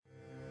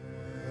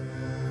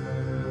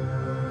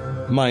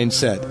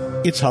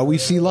Mindset. It's how we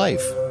see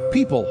life,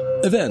 people,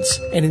 events,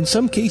 and in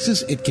some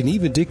cases, it can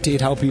even dictate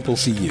how people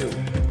see you.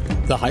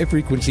 The High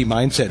Frequency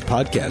Mindset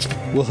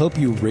podcast will help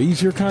you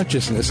raise your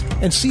consciousness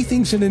and see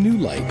things in a new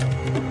light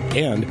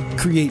and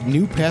create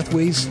new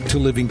pathways to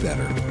living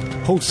better.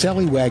 Host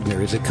Sally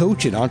Wagner is a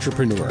coach and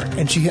entrepreneur,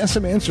 and she has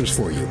some answers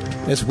for you,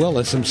 as well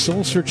as some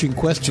soul-searching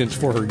questions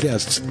for her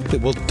guests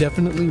that will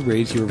definitely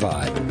raise your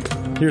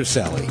vibe. Here's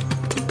Sally.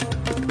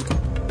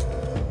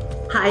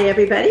 Hi,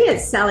 everybody.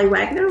 It's Sally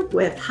Wagner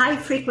with High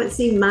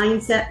Frequency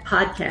Mindset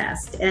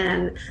Podcast,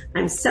 and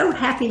I'm so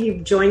happy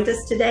you've joined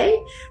us today.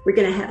 We're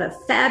going to have a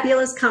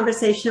fabulous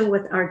conversation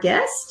with our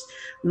guest,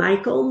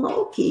 Michael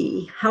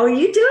Mulkey. How are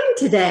you doing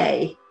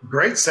today?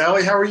 Great,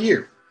 Sally. How are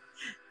you?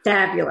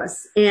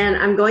 Fabulous. And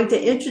I'm going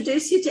to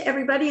introduce you to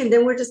everybody, and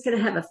then we're just going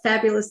to have a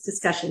fabulous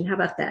discussion. How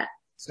about that?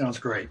 Sounds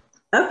great.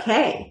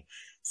 Okay.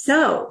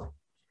 So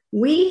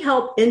we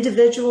help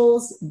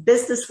individuals,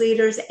 business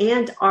leaders,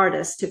 and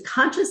artists to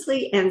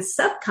consciously and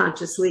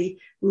subconsciously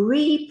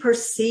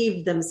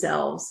re-perceive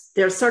themselves,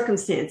 their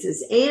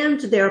circumstances, and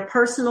their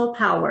personal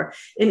power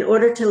in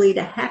order to lead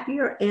a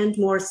happier and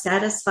more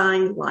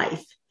satisfying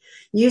life.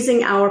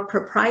 Using our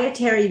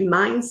proprietary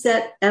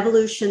mindset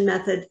evolution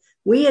method,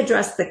 we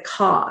address the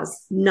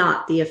cause,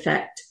 not the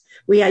effect.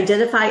 We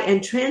identify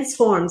and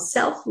transform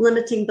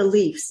self-limiting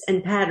beliefs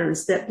and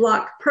patterns that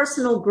block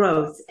personal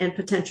growth and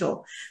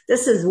potential.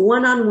 This is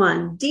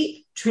one-on-one,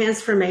 deep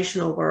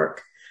transformational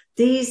work.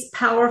 These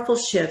powerful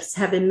shifts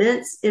have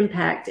immense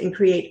impact and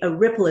create a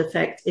ripple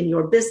effect in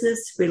your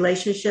business,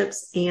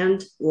 relationships,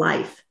 and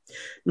life.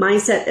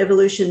 Mindset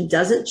evolution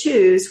doesn't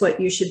choose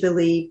what you should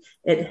believe.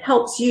 It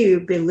helps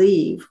you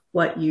believe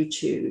what you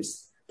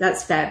choose.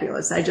 That's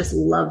fabulous. I just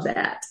love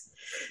that.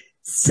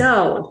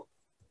 So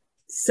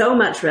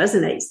much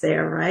resonates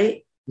there,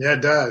 right? Yeah,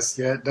 it does.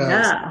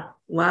 Yeah.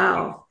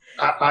 Wow.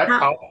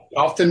 I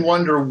often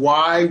wonder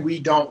why we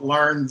don't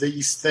learn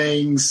these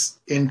things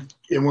in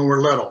when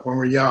we're little, when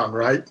we're young,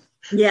 right?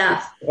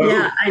 Yeah.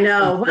 Yeah, I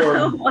know.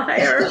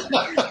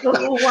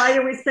 Why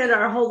do we spend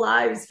our whole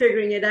lives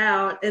figuring it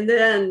out and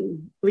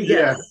then we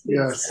get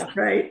stuff,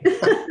 right?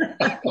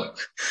 I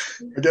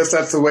guess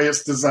that's the way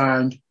it's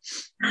designed.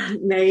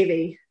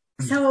 Maybe.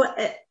 So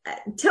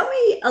tell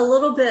me a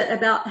little bit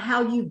about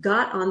how you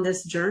got on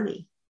this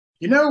journey.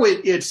 You know,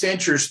 it's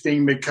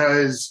interesting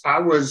because I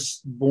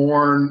was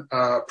born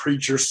a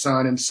preacher's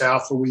son in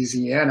South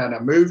Louisiana, and I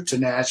moved to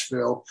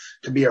Nashville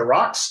to be a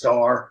rock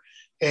star.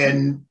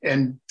 And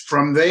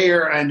from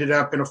there, I ended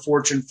up in a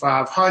Fortune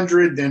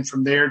 500, then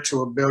from there to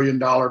 $1 billion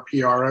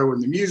PRO in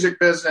the music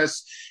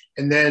business.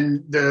 And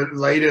then the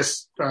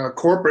latest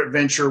corporate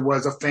venture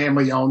was a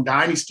family-owned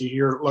dynasty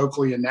here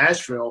locally in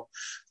Nashville,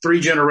 3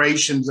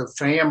 generations of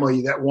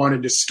family that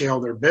wanted to scale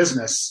their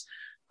business.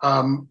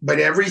 But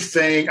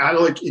everything, I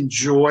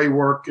enjoy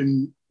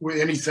working with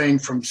anything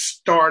from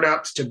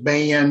startups to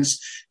bands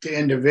to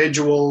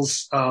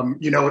individuals,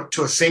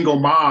 to a single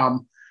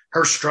mom.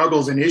 Her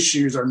struggles and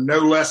issues are no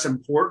less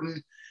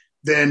important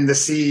than the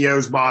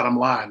CEO's bottom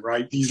line,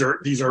 right? These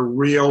are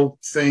real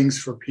things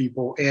for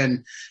people.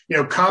 And,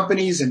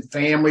 companies and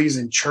families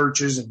and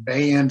churches and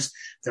bands,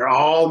 they're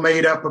all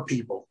made up of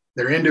people.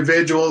 They're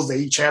individuals. They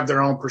each have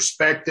their own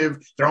perspective,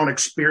 their own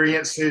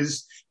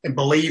experiences and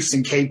beliefs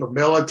and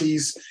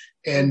capabilities.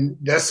 And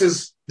this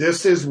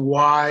is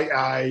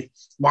why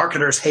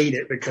marketers hate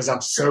it, because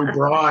I'm so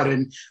broad.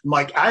 And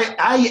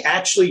I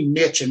actually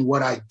niche in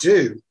what I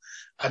do.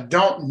 I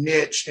don't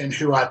niche in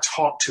who I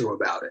talk to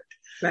about it.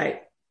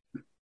 Right.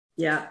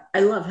 Yeah. I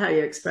love how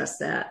you express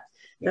that.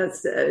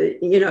 That's,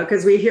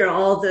 because we hear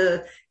all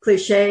the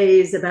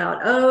cliches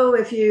about,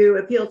 if you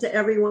appeal to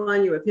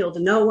everyone, you appeal to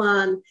no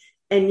one.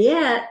 And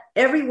yet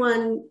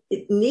everyone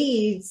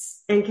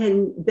needs and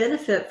can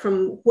benefit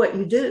from what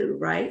you do,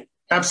 right?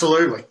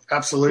 Absolutely.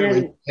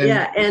 And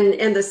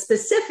the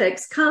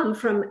specifics come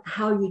from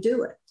how you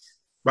do it.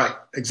 Right.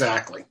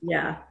 Exactly.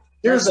 Yeah.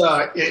 There's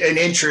an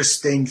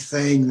interesting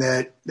thing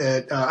that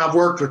I've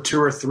worked with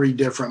 2 or 3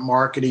 different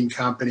marketing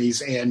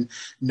companies, and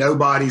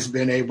nobody's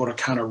been able to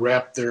kind of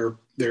wrap their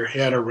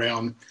head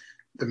around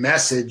the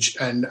message,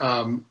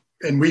 and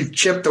we've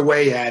chipped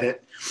away at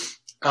it.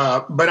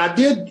 But I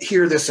did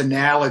hear this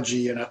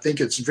analogy, and I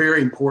think it's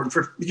very important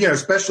for,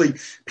 especially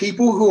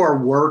people who are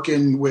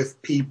working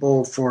with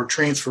people for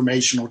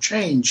transformational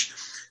change.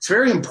 It's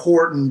very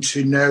important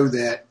to know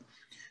that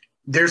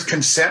there's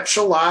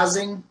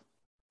conceptualizing,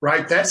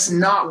 right? That's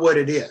not what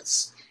it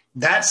is.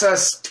 That's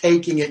us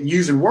taking it and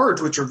using words,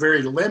 which are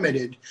very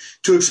limited,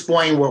 to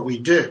explain what we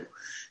do.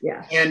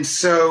 Yeah. And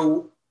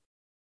so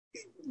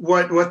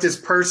what this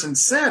person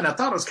said, and I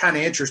thought it was kind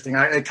of interesting,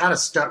 it kind of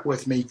stuck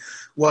with me,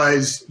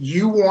 was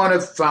you want to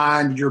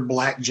find your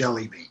black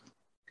jelly bean,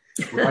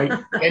 right?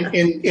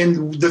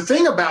 and the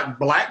thing about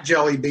black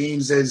jelly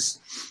beans is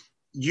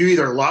you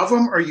either love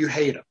them or you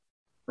hate them,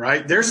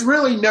 right? There's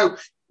really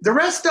the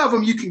rest of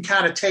them you can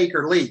kind of take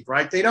or leave,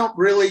 right? They don't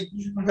really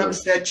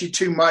upset you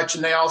too much,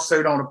 and they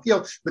also don't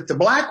appeal. But the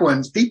black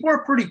ones, people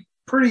are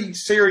pretty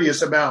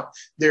serious about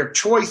their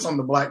choice on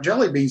the black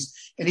jelly beans.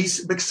 And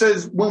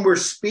because when we're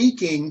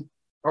speaking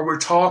or we're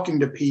talking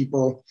to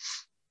people.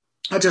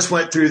 I just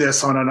went through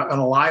this on an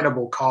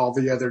alignable call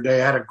the other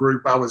day. I had a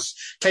group. I was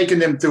taking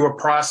them through a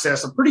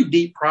process, a pretty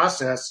deep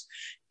process.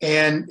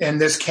 And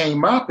this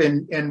came up.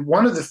 And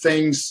one of the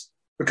things,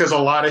 because a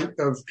lot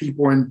of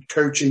people in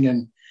coaching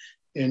and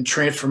in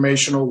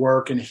transformational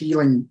work and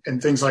healing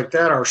and things like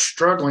that are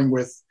struggling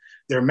with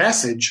their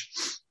message.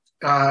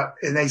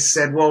 And they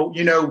said, well,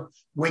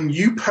 when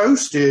you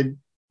posted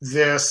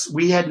this,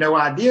 we had no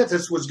idea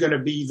this was going to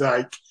be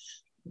like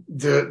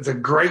the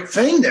great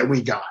thing that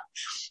we got.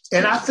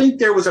 And I think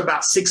there was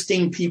about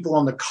 16 people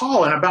on the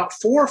call, and about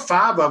 4 or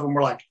 5 of them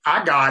were like,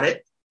 I got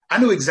it. I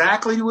knew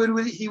exactly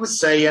what he was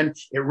saying.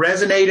 It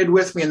resonated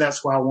with me, and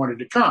that's why I wanted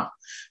to come.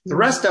 The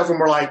rest of them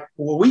were like,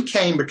 well, we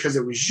came because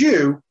it was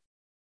you,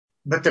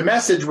 but the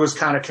message was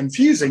kind of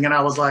confusing. And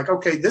I was like,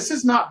 okay, this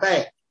is not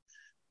bad.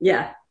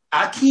 Yeah.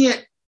 I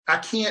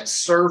can't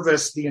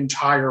service the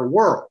entire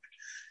world.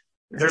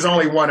 There's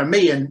only one of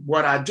me, and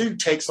what I do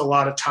takes a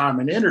lot of time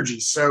and energy.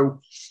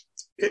 So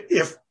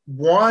if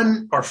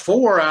 1 or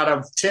 4 out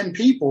of 10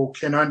 people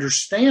can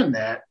understand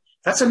that,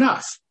 that's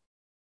enough.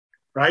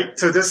 Right.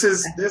 So this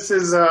is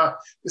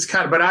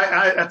kind of, but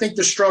I think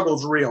the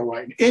struggle's real,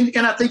 right?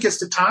 And I think it's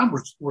the time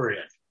we're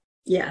in.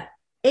 Yeah.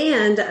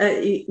 And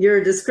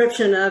your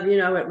description of, it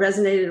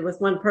resonated with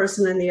one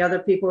person and the other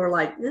people were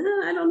like,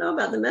 I don't know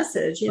about the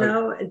message.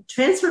 Right.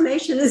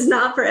 Transformation is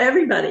not for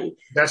everybody.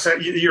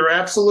 You're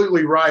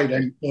absolutely right.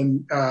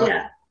 And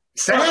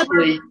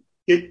sadly,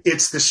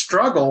 it's the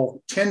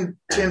struggle tends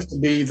to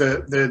be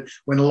the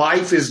when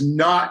life is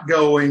not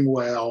going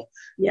well.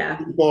 Yeah,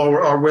 people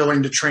are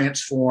willing to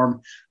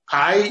transform.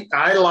 I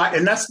like,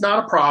 and that's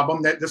not a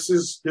problem. That this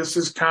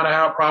is kind of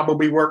how it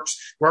probably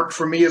worked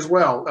for me as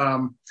well.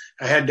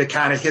 I had to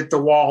kind of hit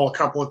the wall a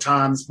couple of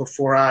times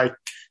before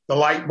the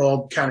light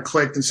bulb kind of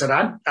clicked and said,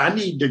 I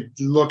need to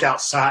look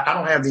outside. I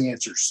don't have the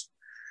answers.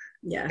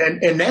 Yeah.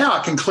 And now I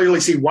can clearly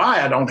see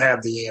why I don't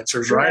have the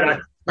answers. Right.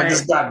 I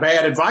just got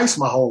bad advice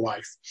my whole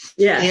life.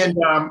 Yeah.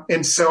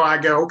 And so I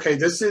go, okay,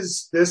 this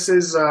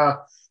is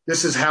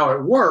how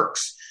it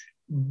works.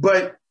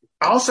 But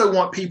I also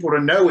want people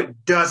to know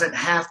it doesn't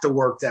have to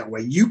work that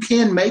way. You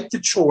can make the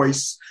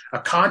choice, a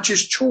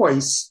conscious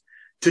choice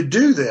to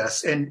do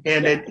this. And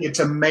it's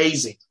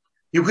amazing.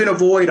 You can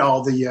avoid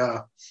all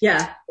the,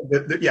 Yeah,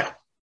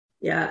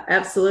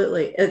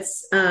 absolutely.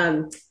 It's,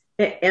 and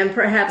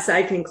perhaps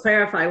I can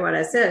clarify what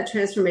I said.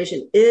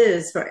 Transformation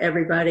is for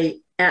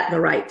everybody at the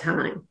right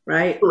time,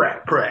 right?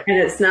 Correct. And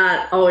it's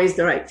not always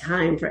the right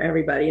time for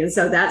everybody. And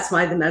so that's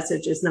why the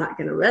message is not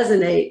going to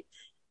resonate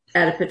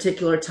at a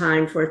particular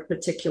time for a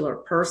particular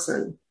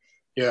person.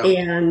 Yeah.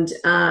 And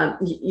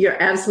you're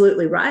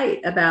absolutely right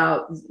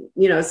about,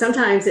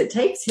 sometimes it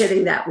takes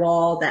hitting that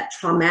wall, that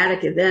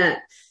traumatic event,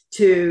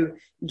 to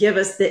give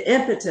us the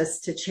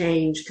impetus to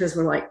change, because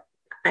we're like,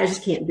 I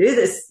just can't do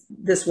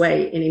this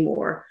way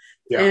anymore.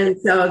 Yeah. And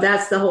so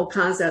that's the whole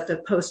concept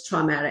of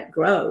post-traumatic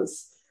growth.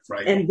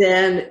 Right. And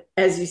then,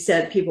 as you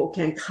said, people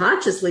can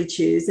consciously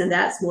choose, and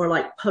that's more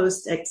like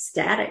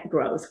post-ecstatic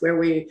growth, where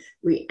we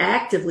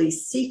actively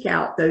seek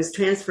out those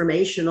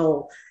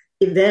transformational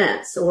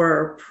events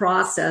or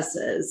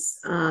processes.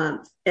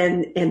 And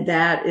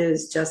that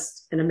is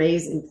just an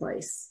amazing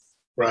place.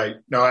 Right.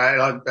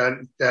 No,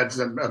 that's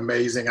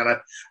amazing. And I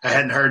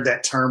hadn't heard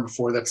that term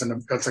before. That's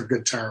a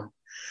good term.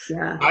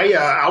 Yeah.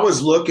 I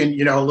was looking,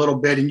 a little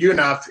bit, and you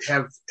and I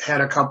have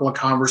had a couple of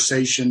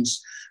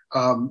conversations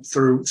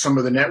through some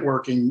of the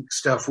networking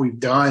stuff we've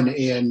done.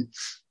 And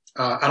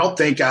I don't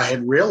think I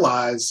had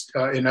realized,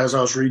 and as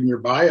I was reading your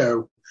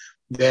bio,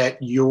 that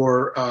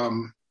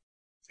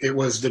it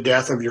was the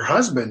death of your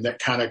husband that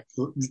kind of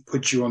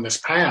put you on this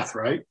path,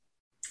 right?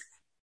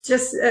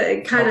 Just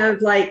kind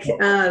of like,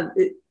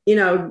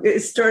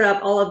 it stirred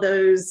up all of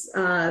those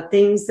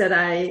things that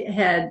I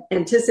had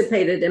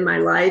anticipated in my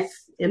life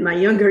in my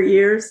younger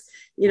years.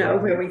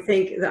 Where we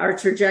think that our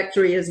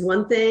trajectory is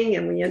one thing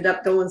and we end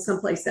up going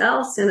someplace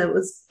else. And it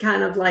was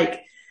kind of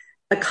like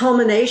a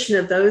culmination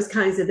of those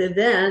kinds of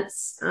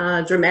events,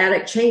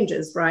 dramatic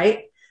changes,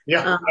 right?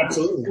 Yeah,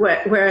 absolutely.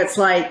 Where it's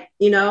like,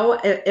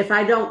 if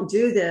I don't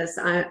do this,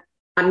 I'm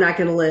not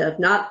going to live.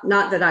 Not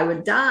that I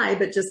would die,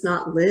 but just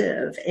not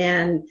live.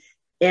 And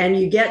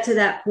you get to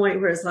that point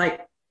where it's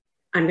like,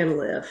 I'm going to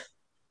live.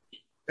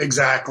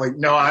 Exactly.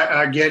 No,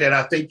 I get it.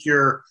 I think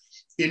and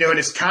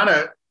it's kind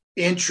of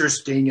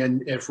interesting.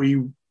 And if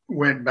we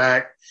went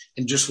back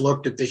and just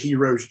looked at the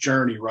hero's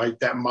journey, right,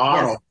 that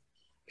model, yes.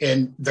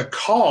 And the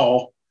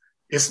call,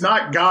 it's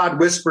not God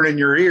whispering in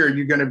your ear,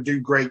 you're going to do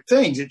great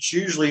things. It's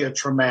usually a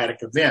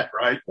traumatic event,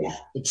 right? Yeah.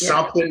 It's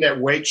something that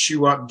wakes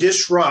you up,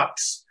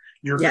 disrupts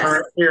your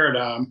current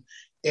paradigm.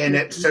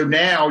 And so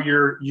now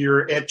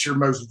you're at your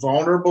most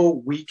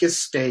vulnerable,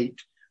 weakest state.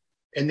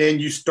 And then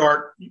you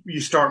start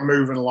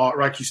moving along,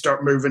 right? You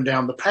start moving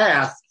down the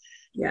path.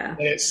 Yeah.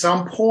 And at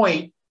some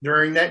point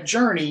during that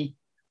journey,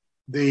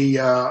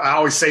 I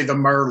always say the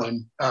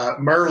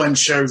Merlin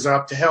shows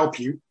up to help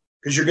you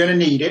because you're going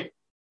to need it.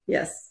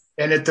 Yes.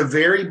 And at the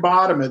very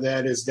bottom of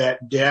that is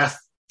that death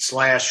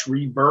 /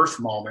 rebirth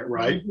moment,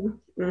 right?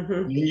 Mm-hmm. Mm-hmm.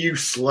 And you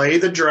slay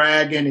the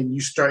dragon and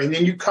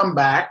then you come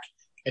back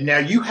and now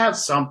you have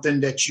something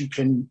that you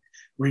can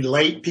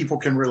people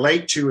can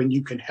relate to, and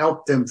you can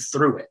help them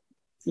through it.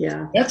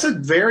 Yeah. That's a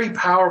very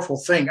powerful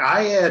thing.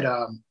 I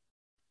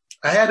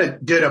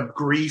did a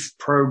grief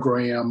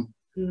program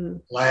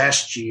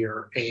last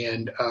year,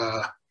 and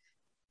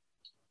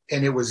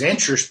it was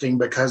interesting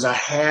because I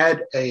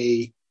had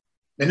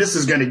and this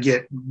is going to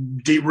get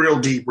deep,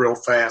 real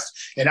fast.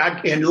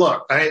 And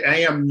look,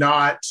 I am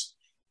not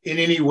in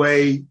any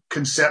way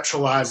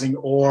conceptualizing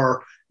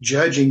or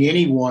judging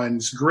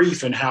anyone's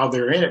grief and how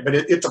they're in it, but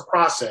it's a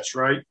process,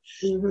 right?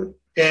 Mm-hmm.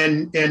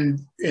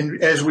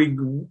 And as we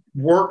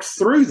work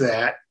through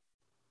that,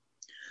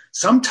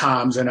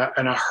 sometimes, and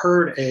I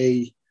heard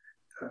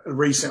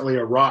recently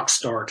a rock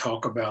star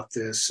talk about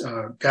this,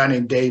 a guy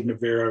named Dave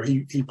Navarro.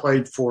 He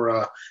played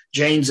for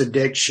Jane's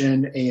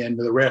Addiction and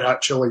the Red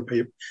Hot Chili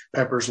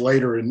Peppers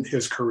later in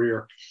his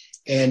career.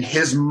 And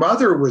his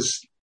mother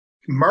was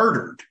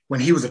murdered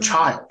when he was a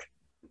child.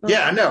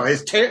 Yeah, I know.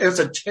 It's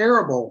a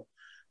terrible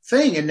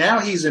thing. And now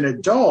he's an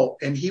adult,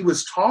 and he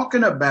was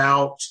talking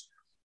about,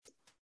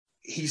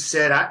 he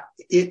said, I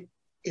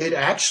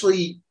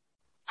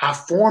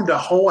formed a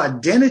whole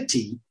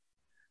identity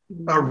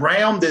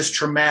around this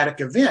traumatic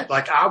event.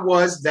 Like I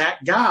was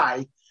that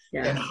guy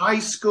in high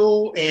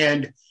school.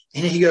 And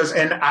he goes,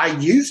 and I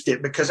used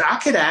it because I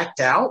could act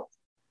out.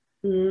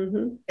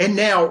 Mm-hmm. And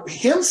now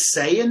him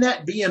saying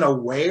that, being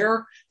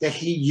aware that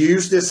he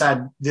used this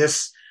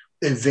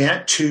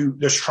event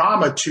this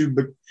trauma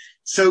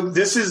so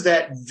this is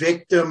that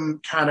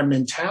victim kind of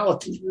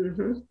mentality.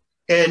 Mm-hmm.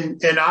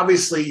 And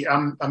obviously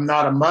I'm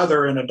not a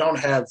mother and I don't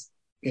have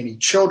any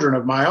children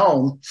of my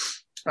own.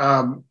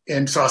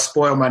 And so I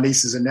spoil my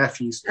nieces and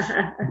nephews,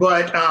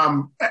 but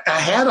I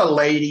had a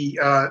lady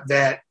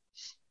that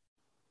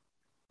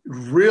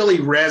really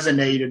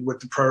resonated with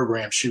the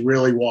program. She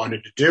really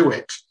wanted to do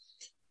it,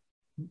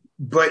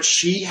 but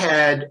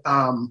she'd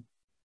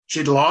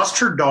lost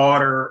her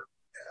daughter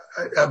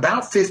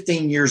about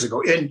 15 years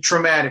ago, and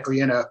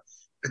traumatically in a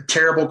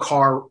terrible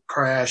car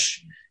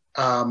crash.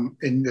 And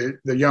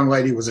the young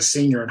lady was a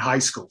senior in high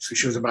school, so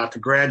she was about to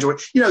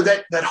graduate. You know,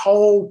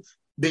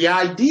 the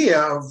idea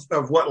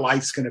of what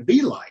life's going to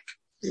be like.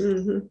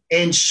 Mm-hmm.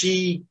 And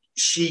she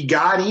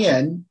got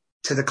in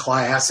to the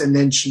class, and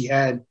then she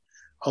had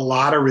a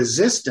lot of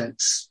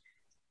resistance.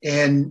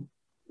 And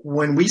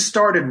when we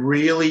started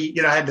really,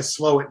 I had to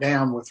slow it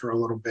down with her a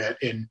little bit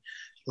and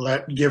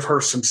give her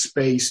some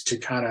space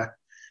to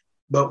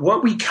but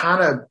what we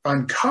kind of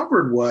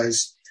uncovered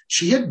was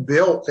she had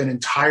built an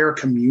entire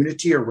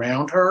community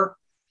around her,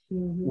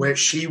 mm-hmm. where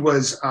she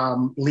was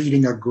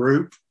leading a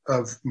group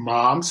of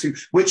moms,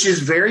 which is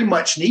very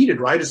much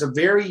needed, right? It's a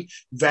very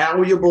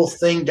valuable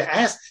thing to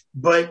ask,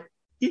 but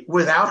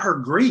without her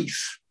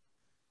grief,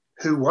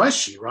 who was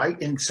she,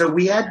 right? And so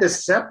we had to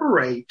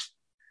separate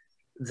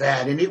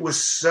that. And it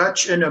was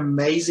such an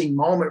amazing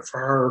moment for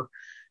her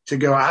to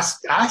go,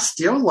 I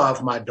still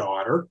love my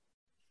daughter.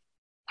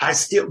 But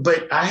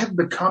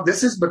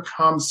this has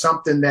become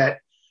something that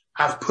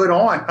I've put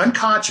on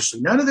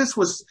unconsciously. None of this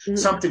was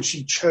something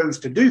she chose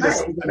to do.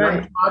 This was an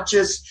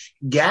unconscious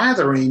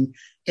gathering.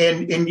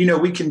 And,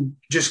 we can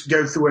just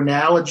go through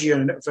analogy,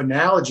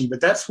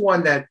 but that's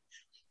one that,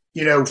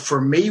 for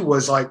me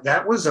was like,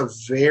 that was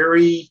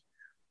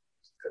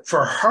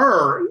for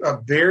her,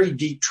 a very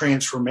deep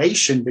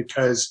transformation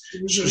because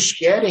she's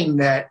shedding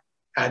that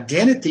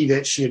identity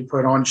that she had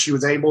put on. She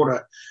was able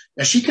to,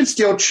 now she can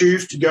still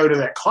choose to go to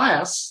that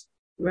class.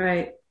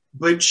 Right.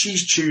 But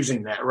she's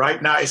choosing that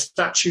right now. It's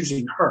not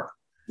choosing her.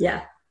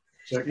 Yeah.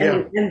 So,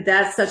 yeah. And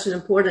that's such an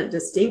important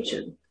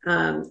distinction.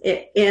 And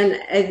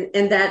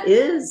that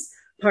is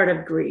part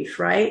of grief,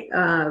 right?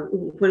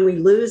 When we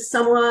lose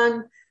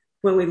someone,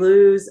 when we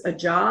lose a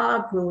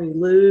job, when we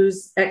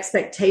lose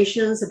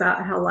expectations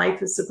about how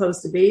life is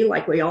supposed to be,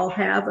 like we all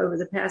have over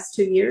the past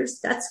 2 years,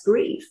 that's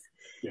grief.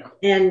 Yeah.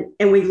 And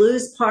we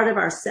lose part of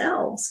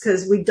ourselves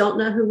because we don't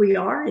know who we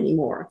are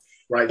anymore.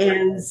 Right.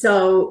 And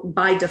so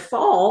by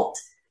default,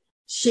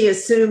 she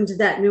assumed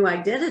that new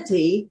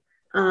identity.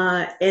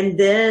 And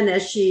then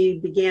as she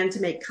began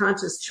to make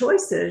conscious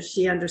choices,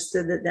 she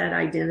understood that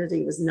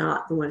identity was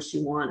not the one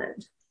she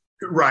wanted.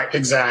 Right.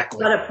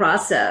 Exactly. What a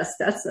process.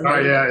 That's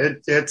amazing. Oh yeah.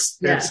 It's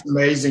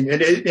amazing.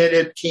 And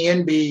it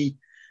can be,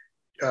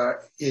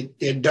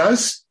 it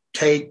does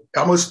take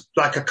almost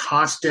like a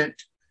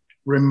constant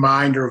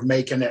reminder of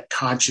making that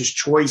conscious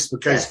choice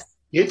because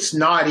it's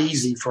not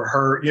easy for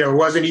her. It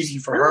wasn't easy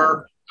for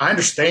her. I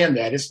understand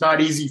that. It's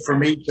not easy for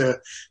me to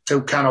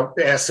kind of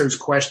ask those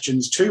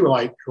questions too,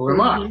 like, who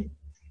am I?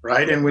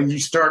 Right. And when you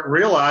start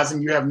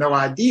realizing you have no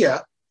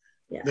idea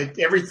that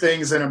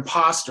everything's an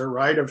imposter,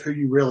 right, of who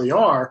you really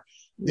are,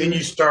 then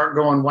you start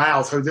going,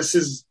 wow. So this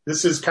is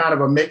kind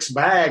of a mixed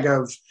bag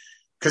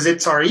because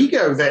it's our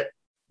ego that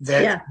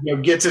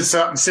gets us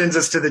up and sends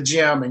us to the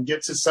gym and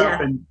gets us up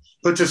and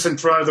puts us in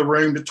front of the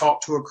room to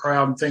talk to a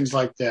crowd and things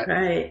like that.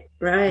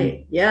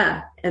 Right.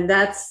 Yeah. And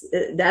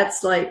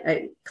that's like,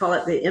 I call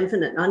it the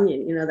infinite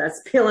onion,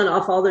 that's peeling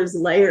off all those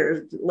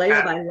layers,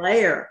 layer by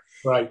layer,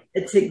 right,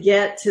 to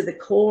get to the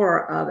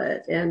core of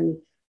it. And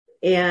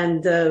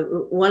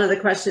one of the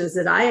questions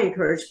that I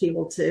encourage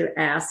people to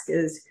ask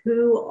is,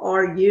 who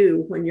are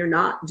you when you're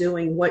not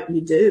doing what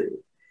you do?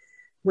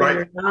 When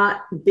you're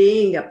not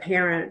being a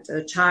parent,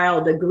 a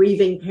child, a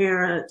grieving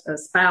parent, a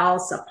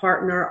spouse, a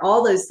partner,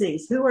 all those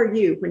things. Who are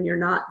you when you're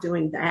not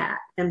doing that?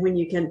 And when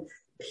you can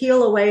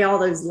peel away all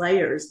those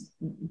layers,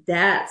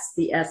 that's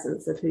the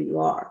essence of who you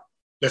are.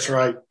 That's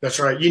right.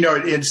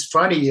 It's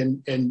funny,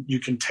 and you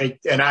can take,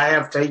 and I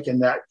have taken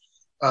that.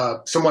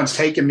 Someone's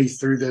taken me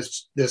through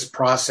this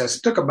process.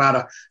 It took about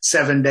a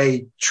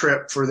 7-day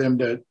trip for them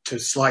to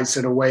slice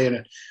it away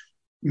and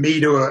me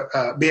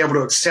to be able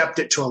to accept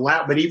it, to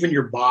allow, but even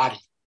your body.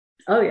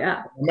 Oh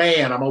yeah. I'm a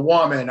man, I'm a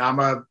woman, I'm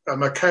a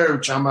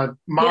coach, I'm a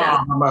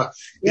mom,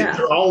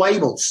 they're all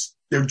labels.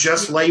 They're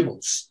just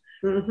labels.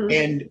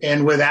 Mm-hmm.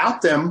 And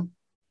without them,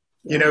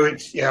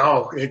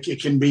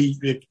 it can be,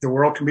 the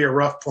world can be a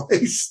rough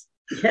place.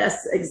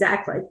 Yes,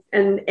 exactly.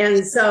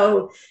 And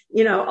so,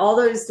 all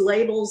those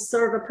labels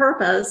serve a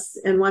purpose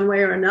in one way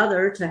or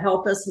another to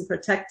help us and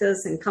protect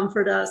us and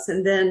comfort us.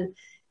 And then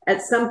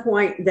at some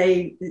point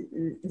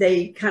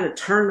they kind of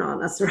turn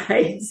on us,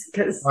 right?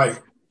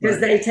 Because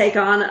they take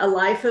on a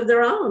life of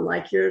their own,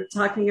 like you're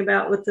talking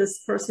about with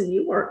this person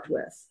you worked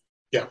with.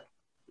 Yeah.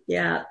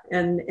 Yeah.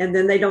 And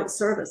then they don't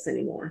serve us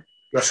anymore.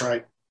 That's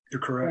right. You're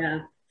correct.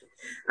 Yeah.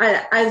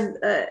 I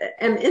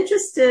am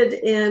interested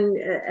in,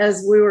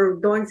 as we were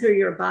going through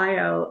your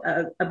bio,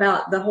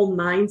 about the whole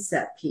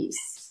mindset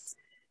piece.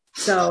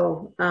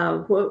 So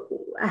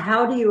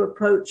how do you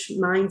approach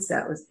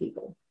mindset with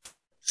people?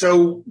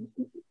 So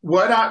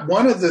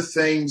one of the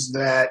things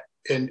that,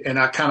 and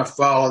I kind of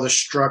follow the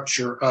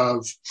structure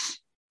of,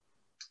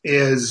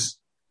 is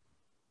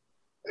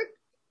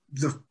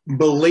the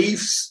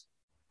beliefs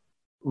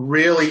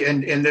really,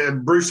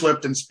 and Bruce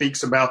Lipton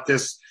speaks about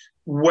this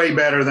way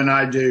better than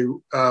I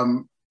do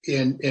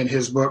in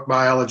his book,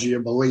 Biology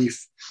of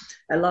Belief.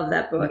 I love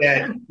that book.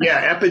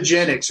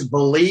 Epigenetics.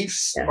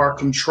 Beliefs are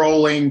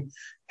controlling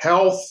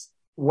health,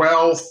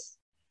 wealth,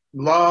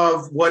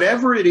 love,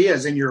 whatever it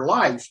is in your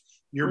life.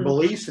 Your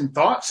beliefs and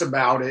thoughts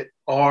about it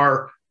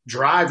are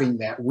driving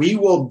that. We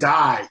will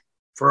die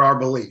for our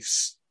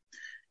beliefs.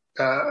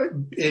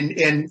 And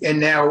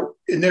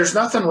there's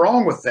nothing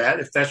wrong with that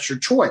if that's your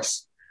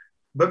choice.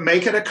 But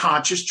make it a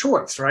conscious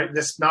choice, right?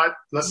 Let's not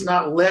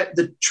let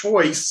the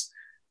choice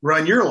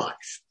run your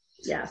life.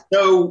 Yeah.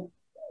 So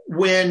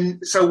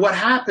what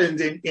happened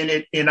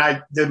the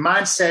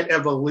mindset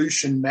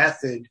evolution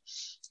method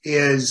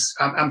is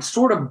I'm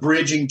sort of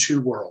bridging two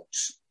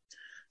worlds.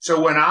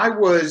 So when I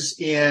was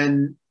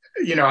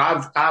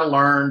I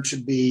learned to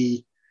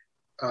be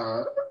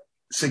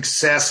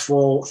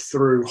successful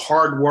through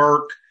hard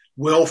work,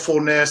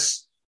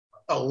 willfulness,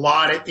 a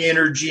lot of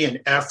energy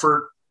and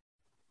effort.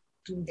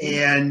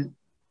 And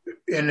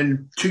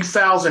in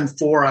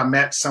 2004, I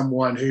met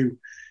someone who,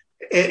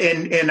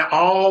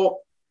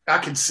 I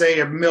could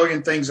say a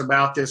million things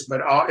about this,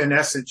 but in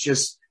essence,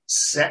 just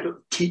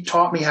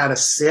taught me how to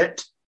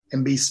sit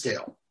and be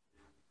still,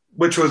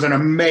 which was an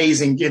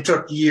amazing, it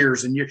took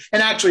years and years.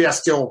 And actually I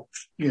still,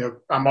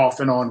 I'm off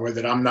and on with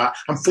it. I'm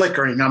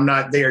flickering. I'm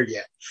not there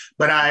yet,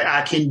 but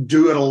I can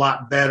do it a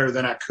lot better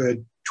than I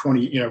could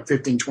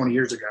 15, 20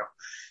 years ago.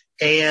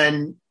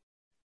 And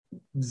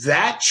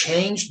that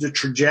changed the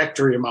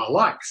trajectory of my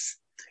life.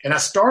 And I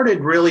started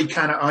really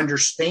kind of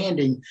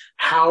understanding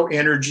how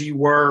energy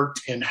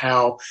worked and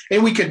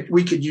we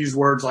could use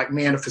words like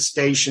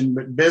manifestation,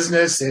 but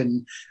business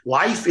and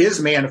life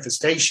is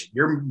manifestation.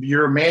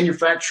 You're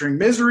manufacturing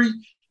misery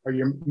or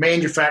you're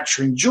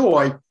manufacturing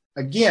joy.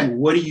 Again,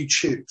 what do you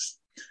choose?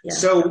 Yeah.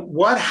 So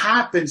what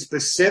happened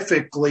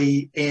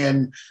specifically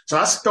so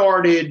I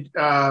started,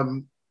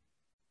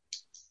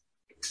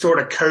 sort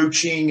of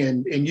coaching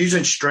and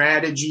using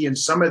strategy and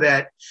some of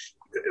that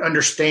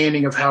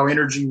understanding of how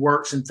energy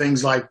works and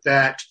things like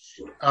that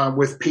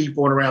with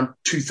people in around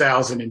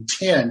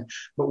 2010.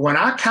 But when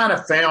I kind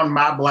of found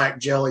my black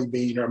jelly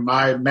bean or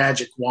my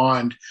magic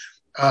wand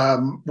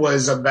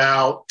was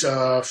about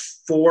 4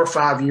 or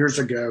 5 years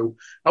ago.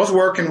 I was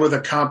working with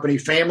a company,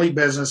 family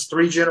business,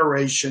 3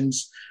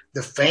 generations.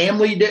 The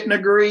family didn't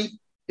agree.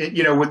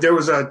 There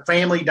was a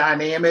family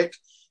dynamic.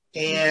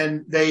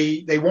 And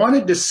they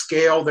wanted to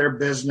scale their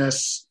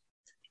business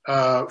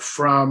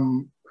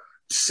from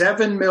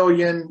 7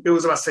 million, it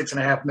was about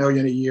 6.5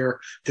 million a year,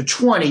 to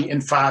 20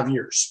 in 5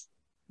 years.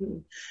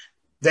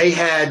 They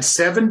had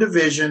 7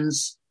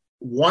 divisions.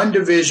 One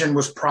division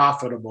was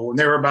profitable, and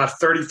they were about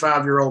a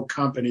 35-year-old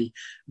company.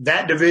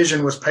 That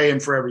division was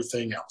paying for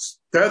everything else.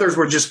 The others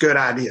were just good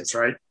ideas,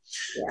 right?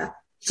 Yeah.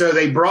 So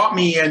they brought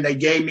me in. They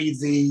gave me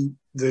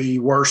the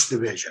worst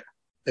division.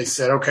 They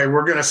said, okay,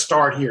 we're going to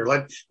start here.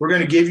 We're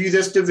going to give you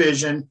this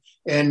division.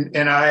 And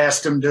I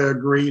asked them to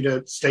agree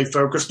to stay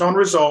focused on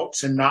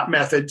results and not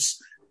methods.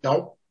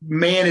 Don't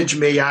manage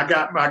me. I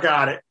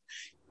got it.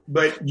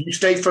 but you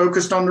stay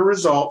focused on the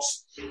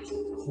results.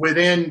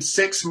 Within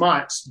 6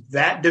 months,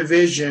 that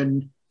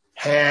division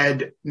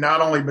had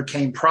not only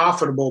became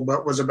profitable,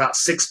 but was about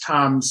 6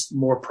 times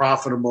more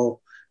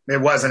profitable.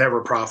 It wasn't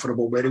ever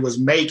profitable, but it was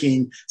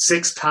making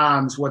 6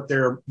 times what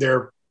their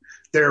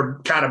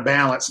kind of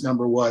balance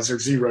number was, their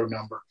zero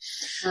number.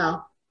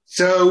 Wow.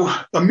 So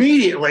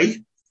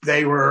immediately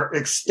they were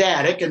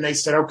ecstatic and they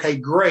said, okay,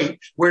 great.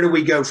 Where do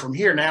we go from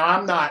here? Now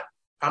I'm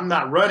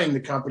not running the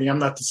company. I'm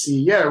not the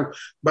CEO,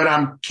 but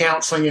I'm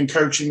counseling and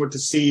coaching with the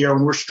CEO,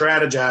 and we're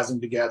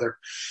strategizing together.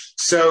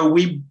 So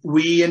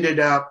we ended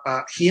up,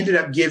 he ended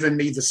up giving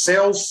me the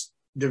sales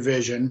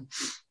division.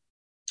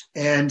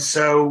 And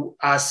so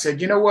I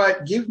said, you know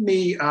what, give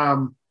me, I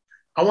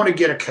want to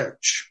get a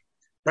coach.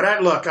 But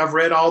I've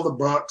read all the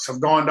books. I've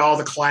gone to all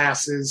the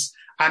classes.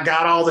 I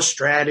got all the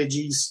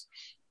strategies.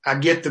 I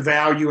get the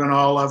value in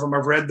all of them.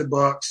 I've read the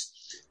books.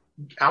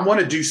 I want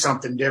to do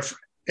something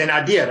different. And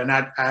I did. And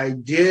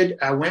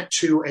I went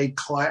to a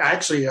class. I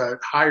actually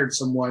hired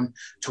someone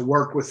to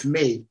work with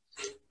me.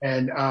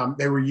 And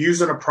they were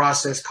using a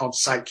process called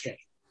Psych-K.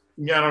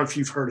 I don't know if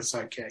you've heard of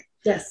Psych-K.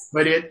 Yes.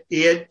 But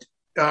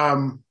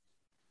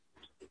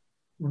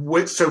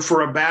so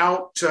for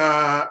about,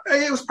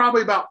 it was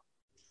probably about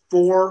 3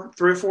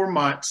 or 4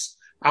 months,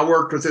 I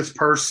worked with this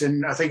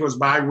person. I think it was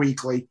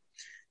bi-weekly.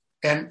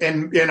 And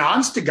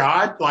honest to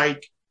God,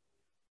 like,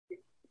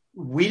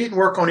 we didn't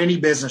work on any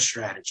business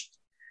strategy.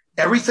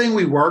 Everything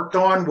we worked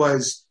on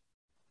was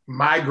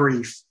my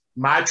grief,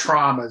 my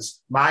traumas,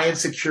 my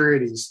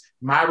insecurities,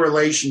 my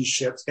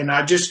relationships. And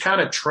I just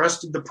kind of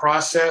trusted the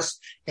process,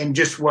 and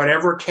just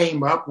whatever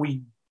came up,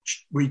 we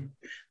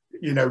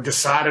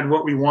decided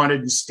what we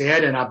wanted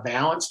instead. And I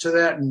balanced to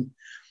that. And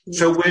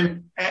so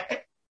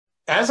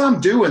as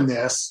I'm doing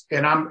this,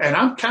 and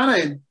I'm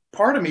kind of,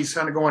 part of me is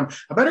kind of going,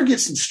 I better get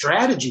some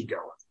strategy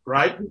going,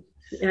 right?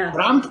 Yeah.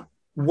 But I'm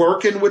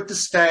working with the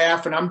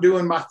staff and I'm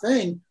doing my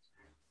thing.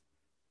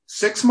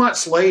 6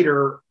 months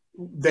later,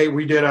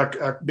 we did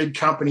a big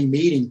company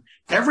meeting.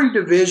 Every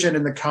division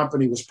in the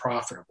company was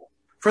profitable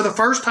for the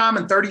first time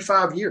in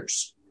 35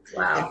 years.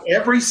 Wow. And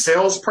every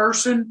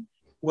salesperson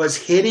was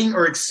hitting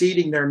or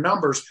exceeding their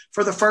numbers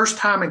for the first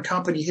time in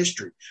company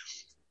history.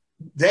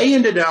 They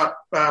ended up,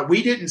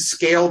 we didn't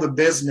scale the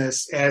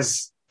business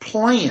as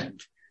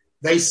planned.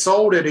 They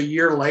sold it a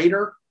year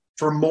later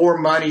for more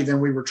money than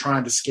we were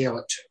trying to scale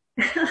it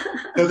to.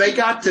 So they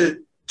got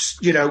to,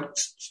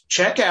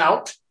 check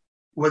out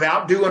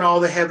without doing all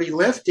the heavy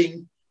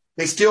lifting.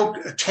 They still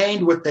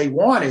attained what they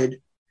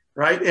wanted,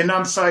 right? And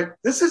I'm like,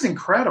 this is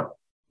incredible.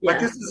 Yeah. Like,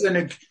 this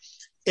is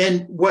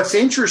and what's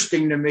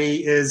interesting to me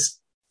is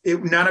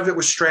none of it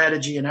was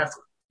strategy and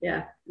effort.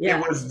 Yeah. Yeah.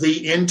 It was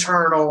the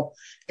internal,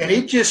 and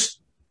it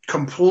just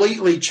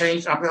completely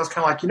changed. I was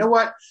kind of like, you know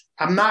what?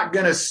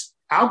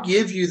 I'll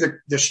give you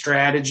the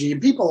strategy,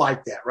 and people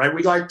like that, right?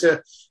 We like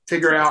to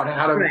figure out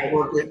how to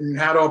work it and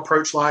how to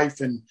approach life.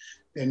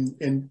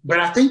 But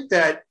I think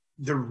that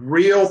the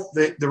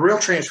real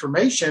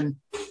transformation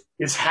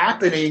is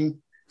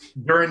happening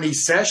during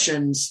these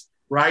sessions,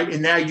 right?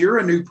 And now you're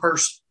a new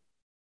person.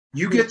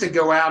 You get to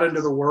go out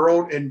into the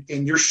world and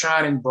you're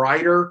shining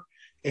brighter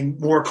and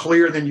more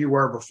clear than you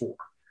were before.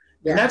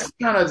 Yeah. And that's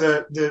kind of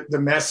the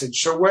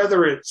message. So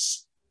whether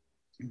it's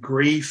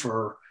grief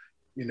or,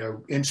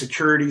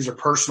 insecurities or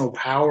personal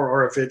power,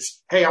 or if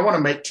it's, hey, I want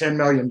to make $10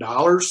 million,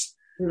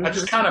 I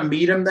just kind of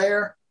meet them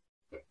there.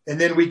 And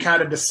then we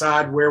kind of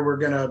decide where we're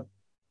going to,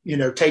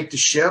 take the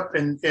ship,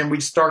 and we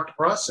start the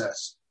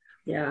process.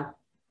 Yeah.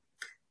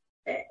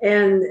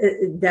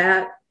 And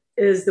that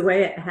is the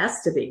way it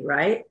has to be,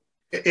 right?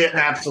 It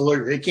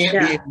absolutely. It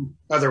can't be any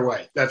other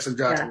way. That's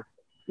exactly.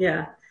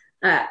 Yeah.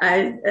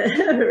 I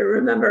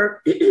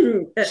remember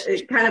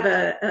kind of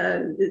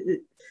a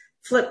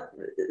flip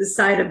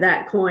side of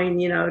that coin,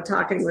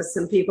 talking with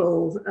some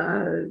people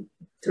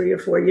 3 or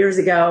 4 years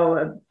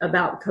ago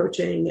about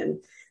coaching,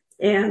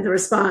 and the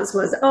response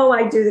was, oh,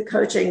 I do the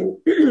coaching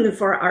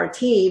for our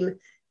team.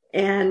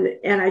 And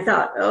I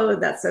thought, oh,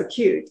 that's so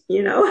cute.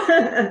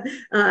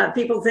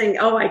 People think,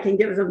 oh, I can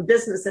give them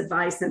business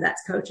advice and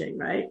that's coaching,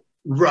 right?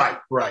 Right.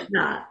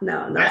 Not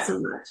so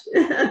much.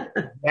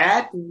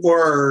 That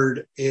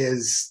word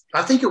is,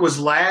 I think it was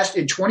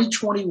in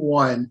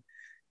 2021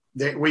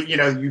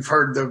 that you've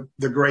heard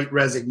the Great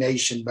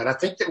Resignation, but I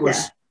think that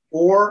was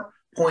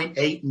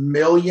 4.8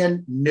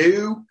 million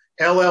new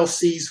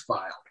LLCs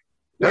filed.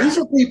 Now, these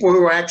are people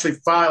who are actually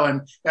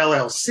filing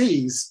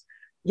LLCs.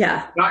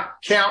 Yeah. Not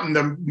counting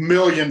the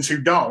millions who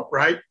don't,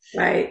 right?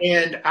 Right.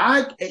 And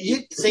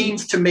it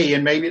seems to me,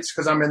 and maybe it's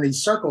because I'm in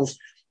these circles,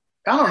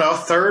 I don't know, a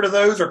third of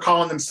those are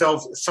calling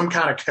themselves some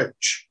kind of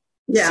coach.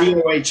 Yeah.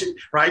 COH,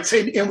 right? So,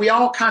 and we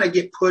all kind of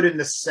get put in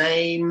the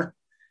same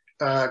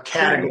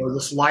category. Right.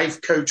 This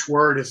life coach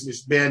word has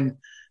just been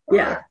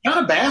kind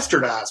of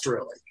bastardized,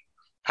 really.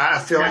 I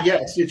feel like,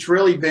 yes, it's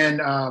really been,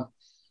 and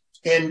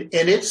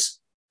it's,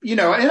 and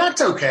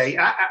that's okay.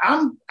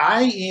 I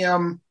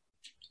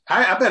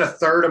bet a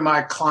third of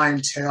my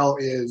clientele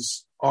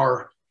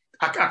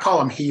I call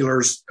them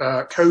healers,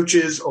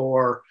 coaches,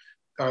 or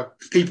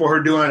people who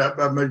are doing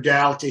a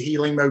modality,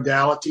 healing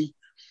modality.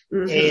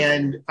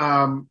 Mm-hmm.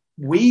 And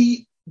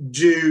we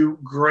do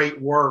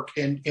great work.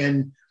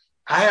 And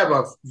I have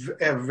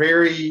a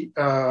very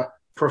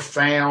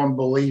profound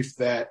belief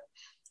that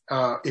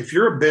if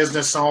you're a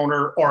business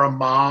owner or a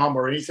mom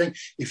or anything,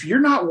 if you're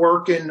not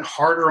working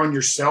harder on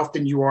yourself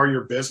than you are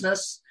your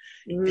business,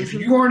 if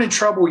you aren't in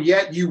trouble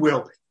yet, you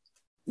will be.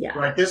 Yeah.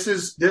 Right. This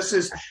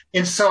is,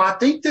 and so I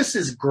think this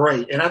is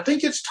great. And I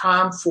think it's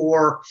time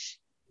for,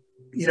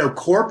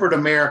 corporate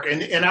America.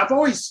 And I've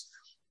always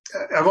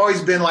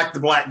been like the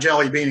black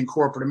jelly bean in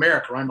corporate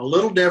America. I'm a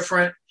little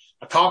different.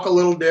 I talk a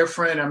little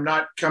different. I'm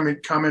not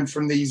coming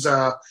from these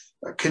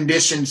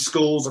conditioned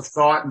schools of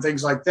thought and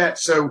things like that.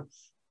 So,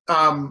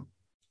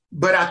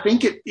 but I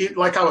think it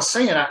like I was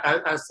saying,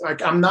 I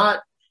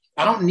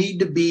don't need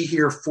to be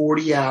here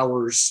 40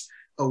 hours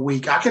a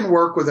week. I can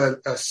work with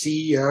a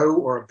CEO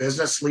or a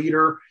business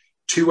leader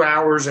 2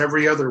 hours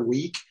every other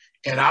week,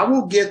 and I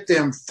will get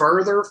them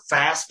further,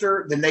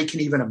 faster than they can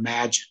even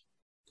imagine.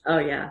 Oh,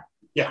 yeah.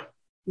 Yeah.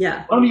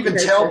 Yeah. I don't even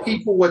tell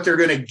people what they're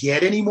going to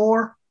get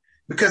anymore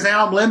because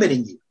now I'm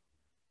limiting you.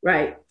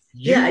 Right.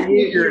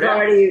 You've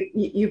already,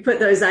 you put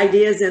those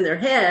ideas in their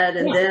head,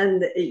 and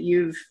then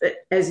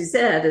as you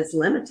said, it's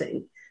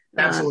limiting.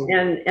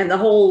 Absolutely. And the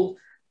whole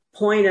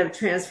point of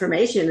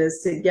transformation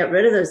is to get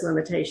rid of those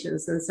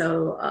limitations. And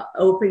so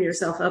open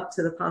yourself up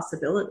to the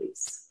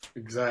possibilities.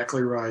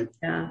 Exactly right.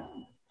 Yeah.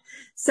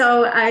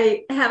 So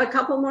I have a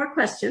couple more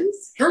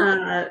questions.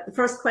 Sure.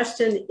 First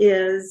question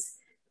is,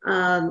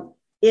 so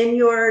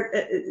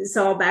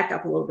I'll back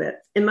up a little bit.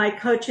 In my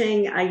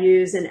coaching, I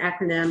use an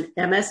acronym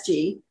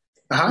MSG.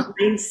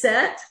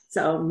 Mindset.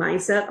 So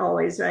mindset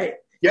always, right?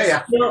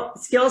 Yeah.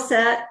 Skill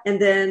set,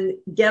 and then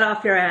get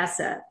off your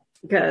asset,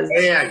 because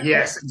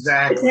yes,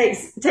 exactly. It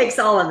takes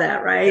all of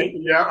that, right?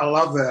 Yeah, I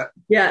love that.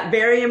 Yeah,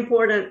 very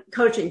important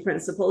coaching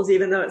principles,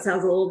 even though it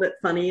sounds a little bit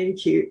funny and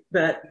cute.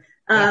 But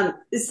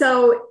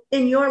so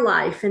in your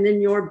life and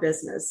in your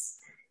business,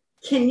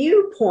 would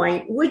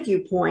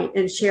you point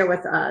and share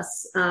with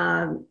us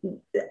an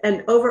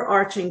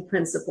overarching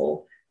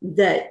principle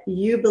that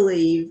you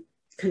believe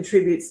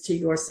contributes to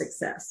your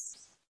success?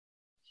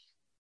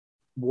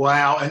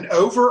 Wow. An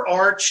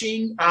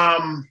overarching,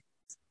 I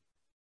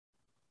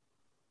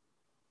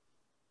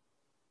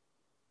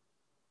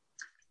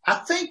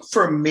think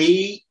for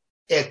me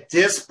at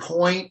this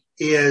point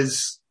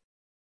is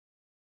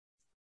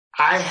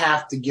I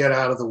have to get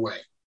out of the way.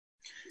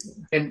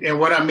 And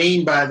what I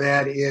mean by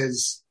that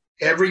is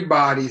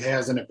everybody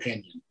has an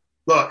opinion.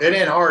 Look, it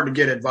ain't hard to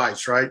get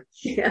advice, right?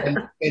 Yeah.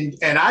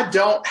 And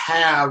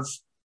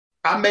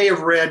I may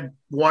have read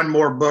one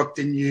more book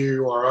than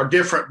you, or a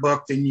different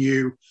book than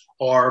you,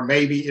 or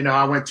maybe,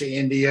 I went to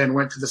India and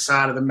went to the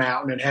side of the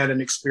mountain and had an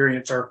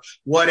experience or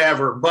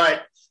whatever.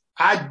 But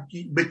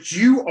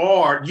you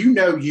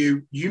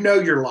know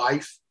your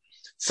life.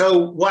 So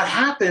what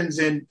happens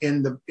in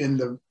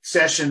the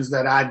sessions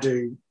that I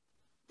do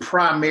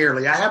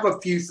primarily, I have a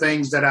few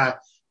things that I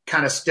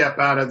kind of step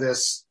out of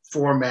this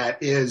format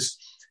is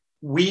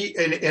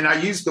and I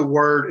use the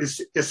word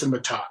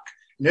Isimatak.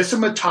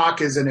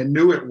 Isimatak is an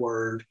Inuit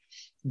word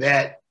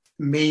that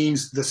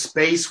means the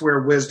space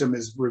where wisdom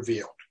is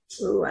revealed.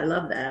 Oh, I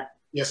love that.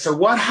 Yeah. So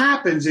what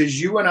happens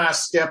is you and I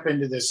step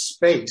into this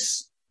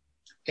space,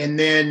 and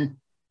then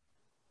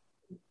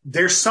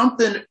there's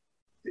something,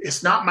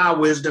 it's not my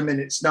wisdom and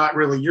it's not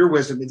really your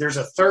wisdom. There's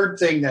a third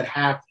thing that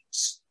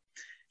happens.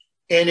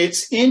 And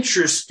it's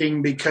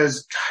interesting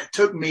because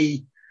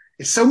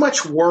it's so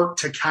much work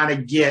to kind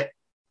of get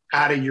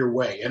out of your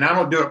way. And I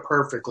don't do it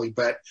perfectly,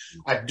 but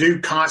I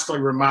do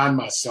constantly remind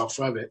myself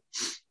of it.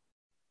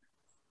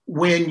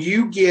 When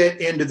you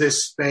get into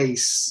this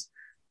space,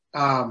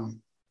 and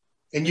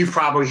you've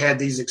probably had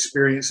these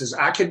experiences,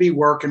 I could be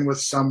working with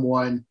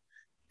someone,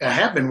 I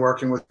have been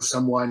working with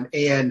someone,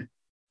 and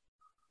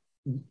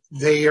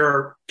they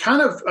are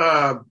kind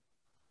of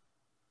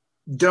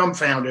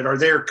dumbfounded, or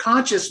their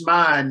conscious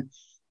mind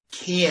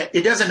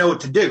it doesn't know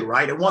what to do,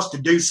 right? It wants to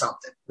do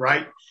something,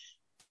 right?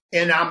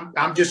 And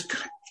I'm just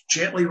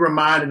gently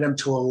reminding them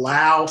to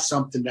allow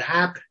something to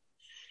happen.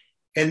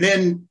 And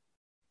then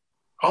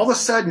all of a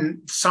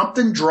sudden,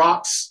 something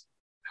drops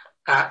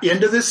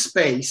into this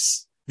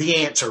space, the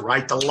answer,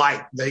 right? The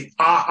light, the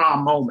aha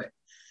moment.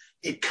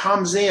 It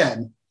comes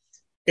in.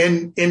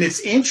 And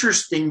it's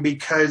interesting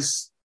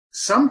because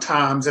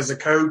sometimes as a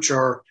coach,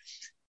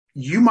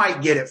 you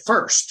might get it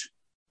first.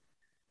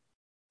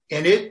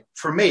 And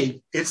for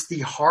me, it's the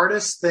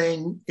hardest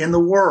thing in the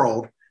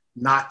world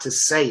not to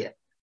say it.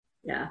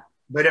 Yeah.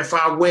 But if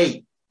I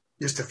wait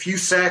just a few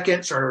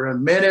seconds or a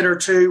minute or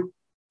two,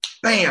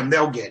 bam,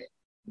 they'll get it.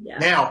 Yeah.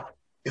 Now,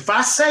 if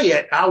I say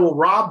it, I will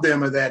rob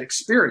them of that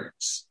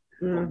experience.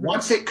 Mm-hmm.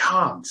 Once it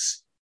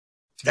comes,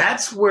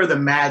 that's where the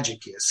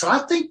magic is. So I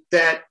think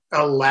that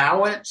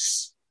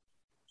allowance,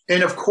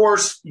 and of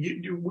course,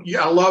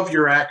 I love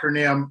your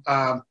acronym.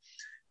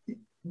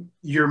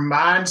 Your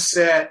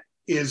mindset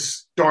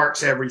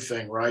starts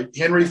everything, right?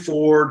 Henry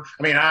Ford,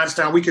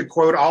 Einstein, we could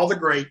quote all the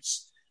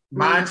greats.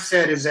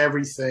 Mindset is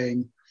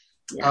everything.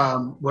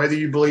 whether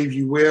you believe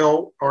you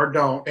will or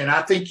don't. And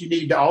I think you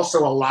need to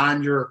also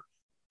align your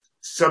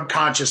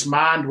subconscious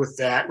mind with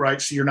that,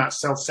 right? So you're not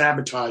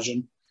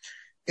self-sabotaging.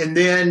 And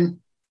then,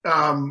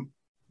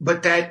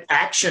 but that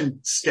action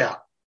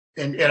step,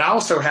 and I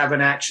also have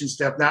an action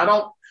step.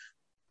 Now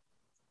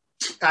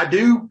I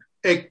do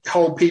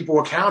hold people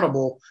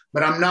accountable,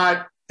 but I'm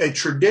not a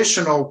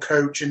traditional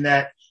coach in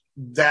that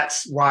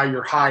that's why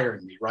you're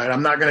hiring me, right?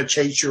 I'm not going to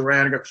chase you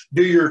around and go,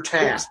 do your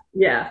task.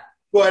 Yeah.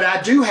 But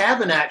I do have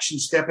an action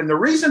step. And the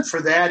reason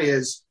for that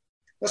is,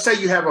 let's say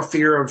you have a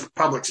fear of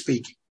public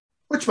speaking,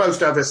 which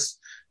most of us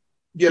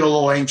get a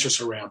little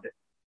anxious around it.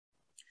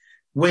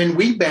 When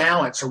we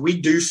balance or we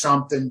do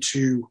something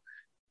to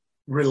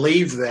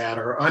relieve that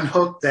or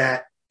unhook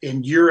that,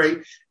 and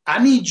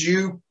I need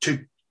you,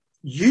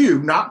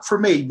 not for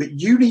me, but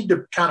you need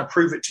to kind of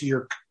prove it to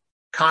your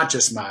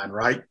conscious mind,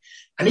 right?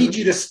 I need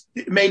you to,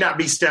 it may not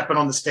be stepping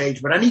on the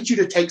stage, but I need you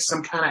to take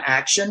some kind of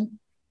action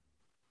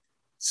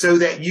so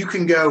that you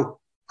can go,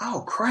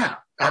 oh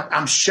crap,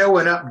 I'm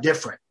showing up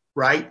different,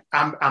 right?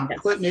 I'm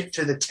putting it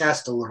to the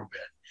test a little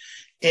bit.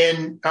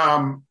 And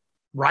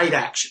right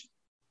action,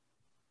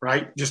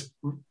 right? Just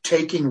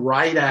taking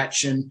right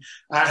action.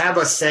 I have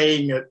a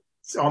saying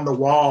that's on the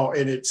wall,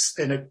 and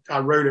I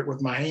wrote it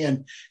with my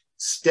hand: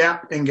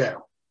 step and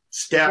go,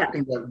 step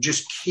and go.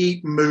 Just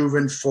keep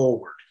moving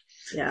forward.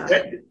 Yeah.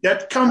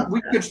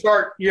 We could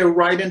start,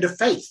 right into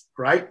faith,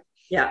 right?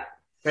 Yeah.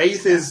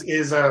 Faith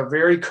is a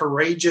very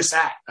courageous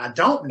act. I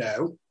don't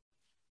know,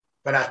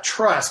 but I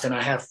trust and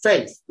I have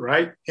faith,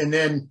 right? And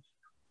then,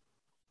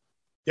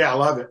 I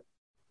love it.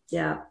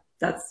 Yeah,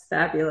 that's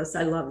fabulous.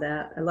 I love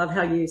that. I love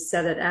how you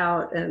set it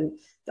out and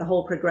the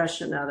whole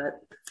progression of it.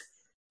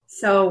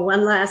 So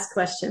one last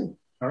question.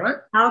 All right.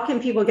 How can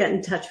people get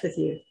in touch with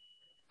you?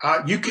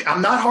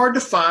 I'm not hard to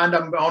find.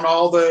 I'm on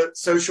all the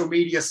social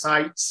media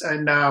sites.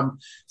 And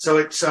so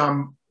it's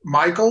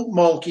Michael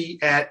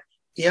Mulkey at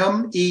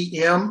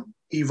MEM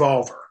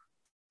Evolver.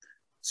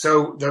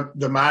 So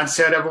the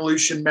Mindset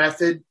Evolution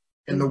Method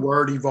and the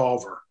word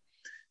Evolver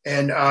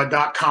and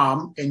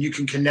 .com. And you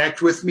can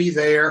connect with me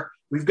there.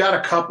 We've got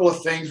a couple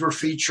of things we're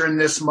featuring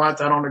this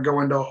month. I don't want to go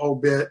into a whole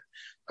bit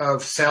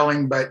of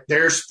selling, but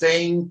there's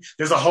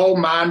a whole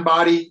mind,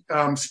 body,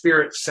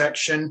 spirit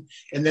section.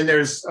 And then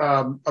there's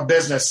a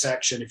business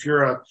section. If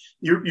you're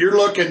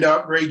looking to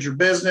upgrade your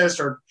business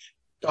or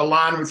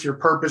align with your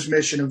purpose,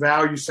 mission, and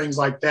values, things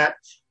like that,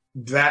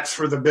 that's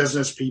for the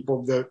business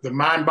people. The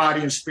mind,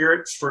 body, and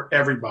spirit's for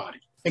everybody,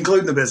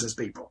 including the business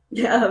people.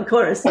 Yeah, of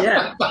course.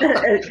 Yeah.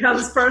 It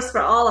comes first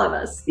for all of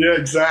us. Yeah,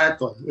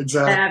 exactly.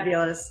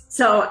 Fabulous.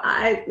 So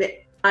I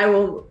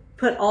will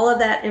put all of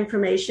that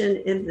information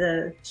in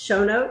the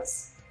show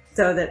notes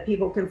so that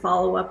people can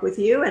follow up with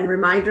you. And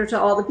reminder to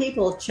all the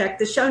people, check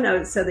the show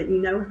notes so that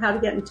you know how to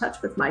get in touch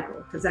with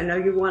Michael, because I know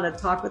you want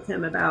to talk with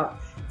him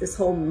about this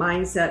whole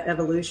mindset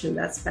evolution.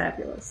 That's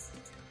fabulous.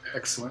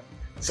 Excellent.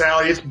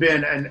 Sally, it's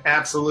been an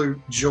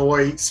absolute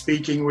joy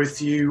speaking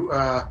with you.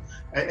 I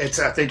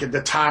think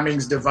the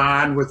timing's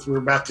divine we're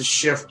about to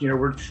shift.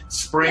 We're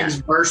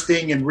spring's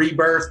bursting and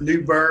rebirth,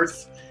 new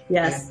birth.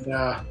 Yes.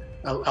 And,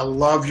 I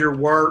love your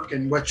work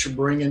and what you're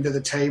bringing to the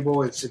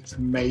table. It's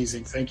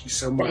amazing. Thank you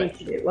so much.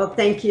 Thank you. Well,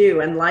 thank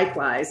you. And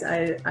likewise,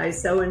 I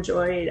so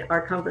enjoyed our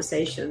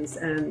conversations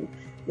and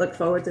look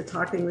forward to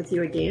talking with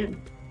you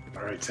again.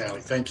 All right, Sally.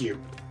 Thank you.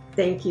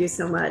 Thank you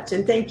so much.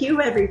 And thank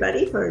you,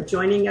 everybody, for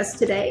joining us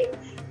today.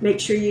 Make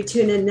sure you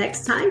tune in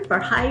next time for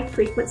High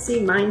Frequency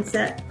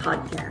Mindset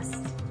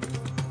Podcast.